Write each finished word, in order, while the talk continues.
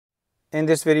In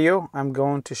this video, I'm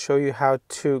going to show you how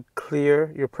to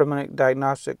clear your permanent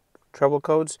diagnostic trouble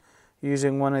codes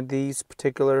using one of these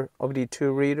particular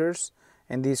OBD2 readers,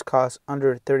 and these cost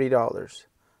under $30.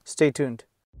 Stay tuned.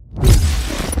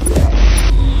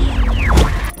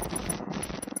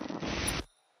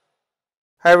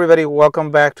 Hi everybody,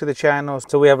 welcome back to the channel.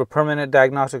 So we have a permanent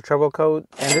diagnostic trouble code,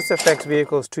 and this affects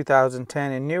vehicles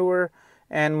 2010 and newer,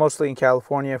 and mostly in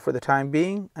California for the time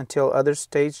being until other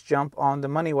states jump on the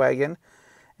money wagon.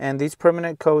 And these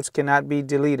permanent codes cannot be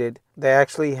deleted. They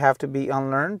actually have to be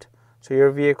unlearned. So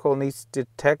your vehicle needs to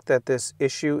detect that this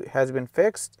issue has been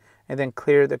fixed and then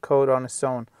clear the code on its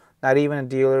own. Not even a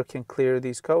dealer can clear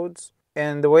these codes.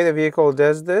 And the way the vehicle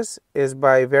does this is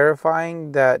by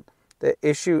verifying that the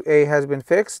issue A has been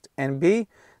fixed, and B,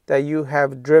 that you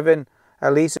have driven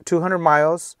at least 200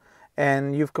 miles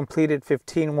and you've completed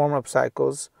 15 warm-up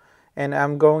cycles. And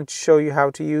I'm going to show you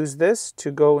how to use this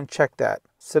to go and check that.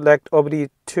 Select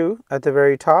OBD2 at the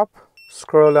very top,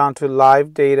 scroll down to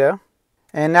live data,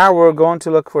 and now we're going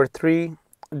to look for three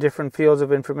different fields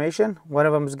of information. One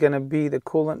of them is going to be the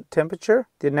coolant temperature.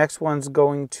 The next one's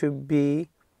going to be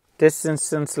distance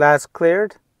since last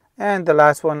cleared, and the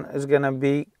last one is going to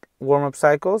be warm-up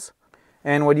cycles.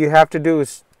 And what you have to do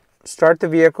is start the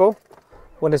vehicle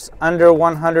when it's under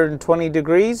 120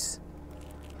 degrees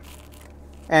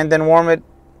and then warm it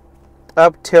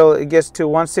up till it gets to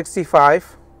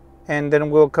 165, and then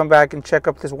we'll come back and check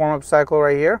up this warm-up cycle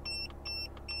right here.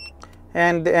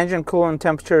 And the engine coolant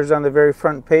temperature is on the very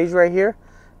front page right here.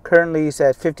 Currently it's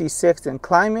at 56 and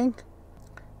climbing,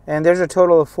 and there's a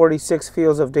total of 46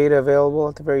 fields of data available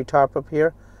at the very top up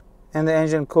here, and the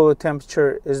engine coolant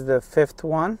temperature is the fifth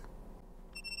one.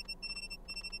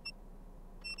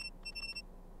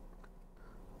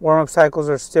 Warm-up cycles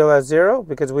are still at 0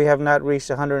 because we have not reached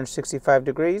 165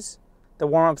 degrees. The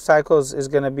warm-up cycles is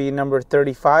going to be number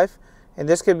 35, and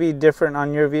this could be different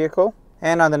on your vehicle.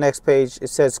 And on the next page it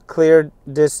says clear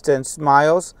distance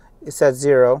miles, it's at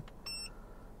 0.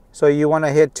 So you want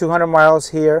to hit 200 miles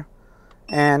here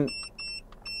and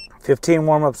 15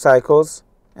 warm-up cycles,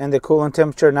 and the coolant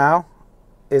temperature now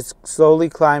is slowly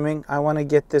climbing. I want to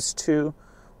get this to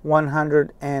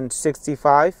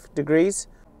 165 degrees.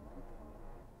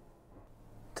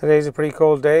 Today's a pretty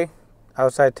cold day.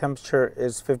 Outside temperature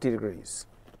is 50 degrees.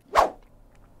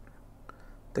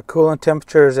 The coolant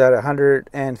temperature is at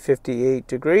 158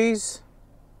 degrees.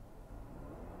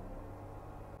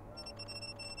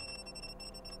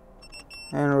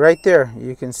 And right there,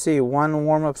 you can see one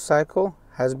warm-up cycle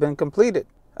has been completed.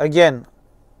 Again,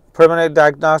 permanent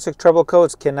diagnostic trouble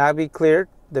codes cannot be cleared.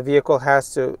 The vehicle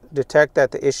has to detect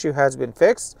that the issue has been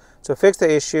fixed. So fix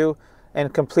the issue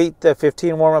and complete the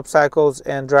 15 warm-up cycles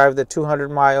and drive the 200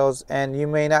 miles. And you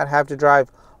may not have to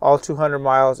drive all 200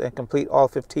 miles and complete all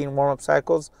 15 warm-up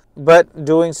cycles, but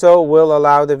doing so will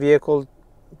allow the vehicle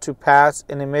to pass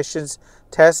an emissions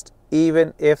test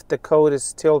even if the code is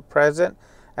still present,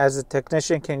 as the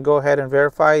technician can go ahead and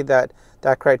verify that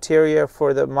that criteria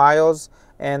for the miles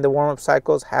and the warm-up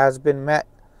cycles has been met.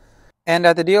 And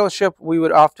at the dealership, we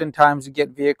would oftentimes get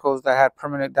vehicles that had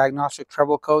permanent diagnostic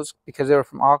trouble codes because they were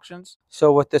from auctions.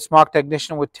 So what the smog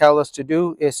technician would tell us to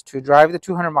do is to drive the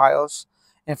 200 miles.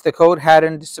 And if the code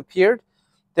hadn't disappeared,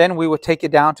 then we would take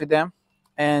it down to them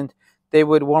and they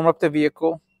would warm up the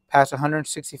vehicle past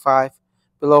 165,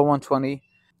 below 120,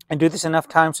 and do this enough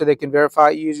times so they can verify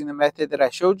using the method that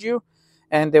I showed you,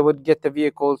 and they would get the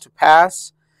vehicle to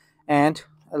pass. And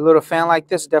a little fan like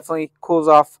this definitely cools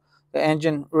off the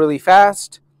engine really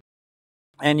fast,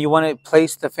 and you want to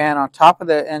place the fan on top of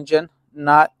the engine,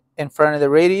 not in front of the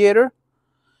radiator.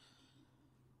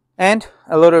 And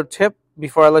a little tip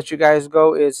before I let you guys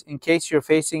go is, in case you're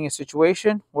facing a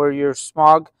situation where your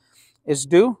smog is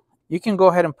due, you can go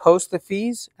ahead and post the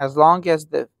fees. As long as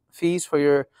the fees for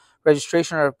your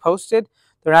registration are posted,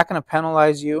 they're not going to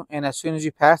penalize you, and as soon as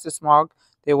you pass the smog,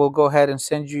 they will go ahead and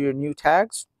send you your new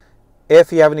tags.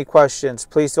 If you have any questions,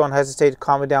 please don't hesitate to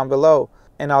comment down below,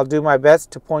 and I'll do my best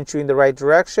to point you in the right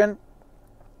direction.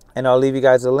 And I'll leave you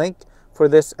guys a link for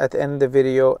this at the end of the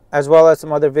video, as well as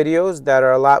some other videos that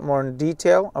are a lot more in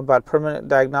detail about permanent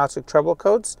diagnostic trouble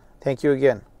codes. Thank you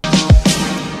again.